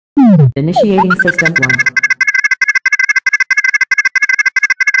Initiating System 1.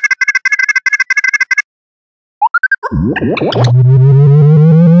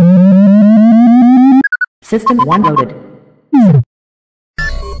 System 1 loaded.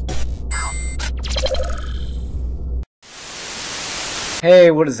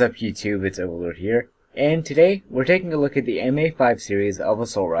 Hey, what is up YouTube? It's Overlord here, and today we're taking a look at the Ma5 series of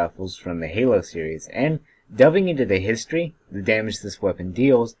assault rifles from the Halo series, and delving into the history, the damage this weapon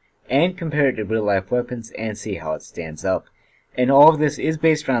deals, and compare it to real-life weapons and see how it stands up. And all of this is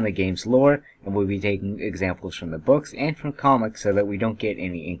based around the game's lore, and we'll be taking examples from the books and from comics so that we don't get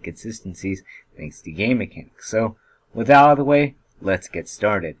any inconsistencies thanks to game mechanics. So, with that out of the way, let's get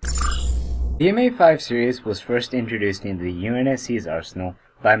started. The Ma5 series was first introduced into the UNSC's arsenal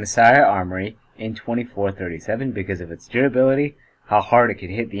by Messiah Armory in 2437 because of its durability, how hard it could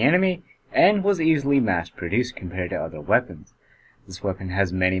hit the enemy, and was easily mass-produced compared to other weapons. This weapon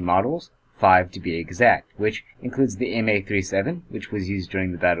has many models, 5 to be exact, which includes the Ma37, which was used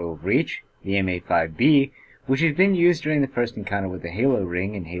during the Battle of Reach, the Ma5B, which had been used during the first encounter with the Halo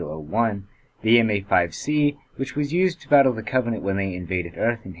Ring in Halo 1, the Ma5C, which was used to battle the Covenant when they invaded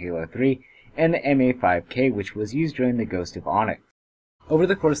Earth in Halo 3, and the Ma5K, which was used during the Ghost of Onyx. Over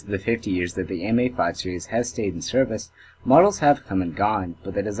the course of the 50 years that the Ma5 series has stayed in service, models have come and gone,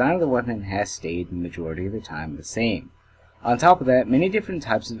 but the design of the weapon has stayed the majority of the time the same. On top of that, many different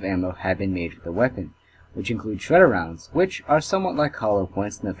types of ammo have been made for the weapon, which include shredder rounds, which are somewhat like hollow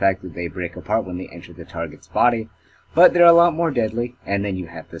points in the fact that they break apart when they enter the target's body, but they're a lot more deadly. And then you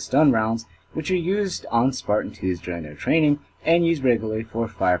have the stun rounds, which are used on Spartan 2s during their training, and used regularly for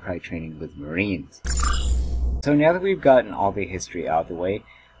firefight training with Marines. So now that we've gotten all the history out of the way,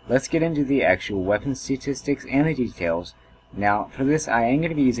 let's get into the actual weapon statistics and the details. Now, for this I am going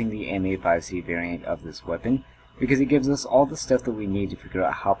to be using the Ma5C variant of this weapon, because it gives us all the stuff that we need to figure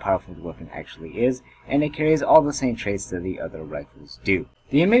out how powerful the weapon actually is, and it carries all the same traits that the other rifles do.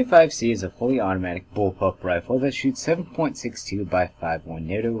 The Ma5C is a fully automatic bullpup rifle that shoots 7.62 by 5.1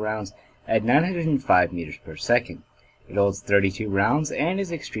 NATO rounds at 905 meters per second. It holds 32 rounds and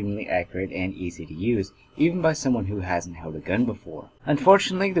is extremely accurate and easy to use, even by someone who hasn't held a gun before.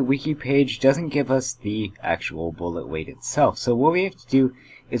 Unfortunately, the wiki page doesn't give us the actual bullet weight itself, so what we have to do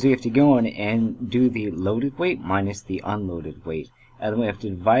is we have to go in and do the loaded weight minus the unloaded weight, and then we have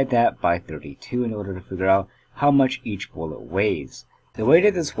to divide that by 32 in order to figure out how much each bullet weighs. The weight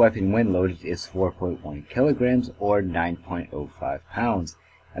of this weapon when loaded is 4.1 kilograms or 9.05 pounds.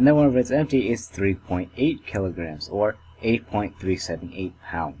 And then whenever it's empty, it's 3.8 kilograms, or 8.378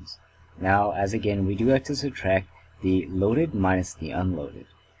 pounds. Now, as again, we do have to subtract the loaded minus the unloaded,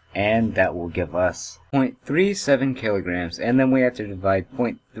 and that will give us 0.37 kilograms, and then we have to divide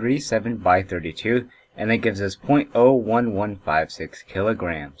 0.37 by 32, and that gives us 0.01156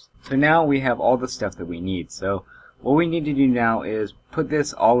 kilograms. So now we have all the stuff that we need, so what we need to do now is put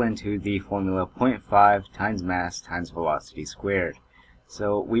this all into the formula 0.5 times mass times velocity squared.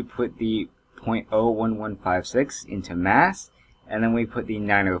 So we put the 0.01156 into mass, and then we put the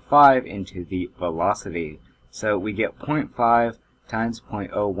 905 into the velocity. So we get 0.5 times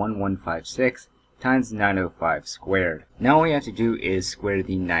 0.01156 times 905 squared. Now all we have to do is square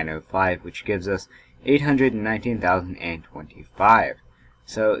the 905, which gives us 819,025.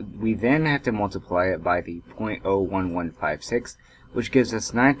 So we then have to multiply it by the 0.01156, which gives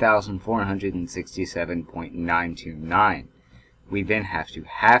us 9,467.929. We then have to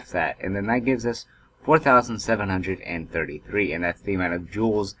half that, and then that gives us 4,733, and that's the amount of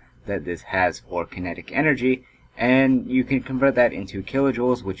joules that this has for kinetic energy, and you can convert that into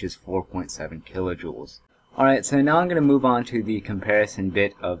kilojoules, which is 4.7 kilojoules. Alright, so now I'm going to move on to the comparison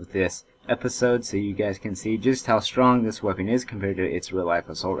bit of this episode so you guys can see just how strong this weapon is compared to its real-life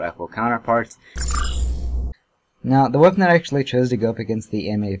assault rifle counterparts. Now, the weapon that I actually chose to go up against the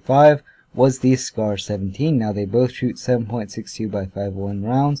Ma5 was the Scar 17. Now, they both shoot 7.62 by 5.1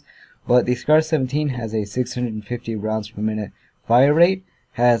 rounds, but the Scar 17 has a 650 rounds per minute fire rate,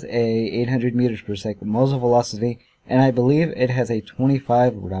 has a 800 meters per second muzzle velocity, and I believe it has a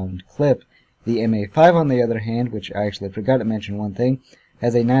 25 round clip. The Ma5, on the other hand, which I actually forgot to mention one thing,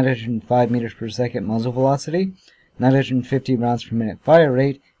 has a 905 meters per second muzzle velocity, 950 rounds per minute fire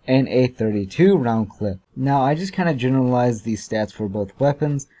rate, and a 32 round clip. Now, I just kind of generalized these stats for both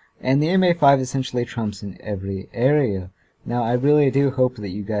weapons, and the Ma5 essentially trumps in every area. Now, I really do hope that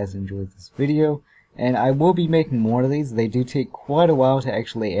you guys enjoyed this video, and I will be making more of these. They do take quite a while to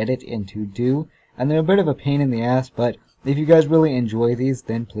actually edit and to do, and they're a bit of a pain in the ass, but if you guys really enjoy these,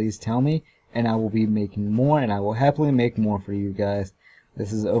 then please tell me, and I will be making more, and I will happily make more for you guys.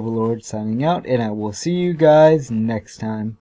 This is Overlord signing out, and I will see you guys next time.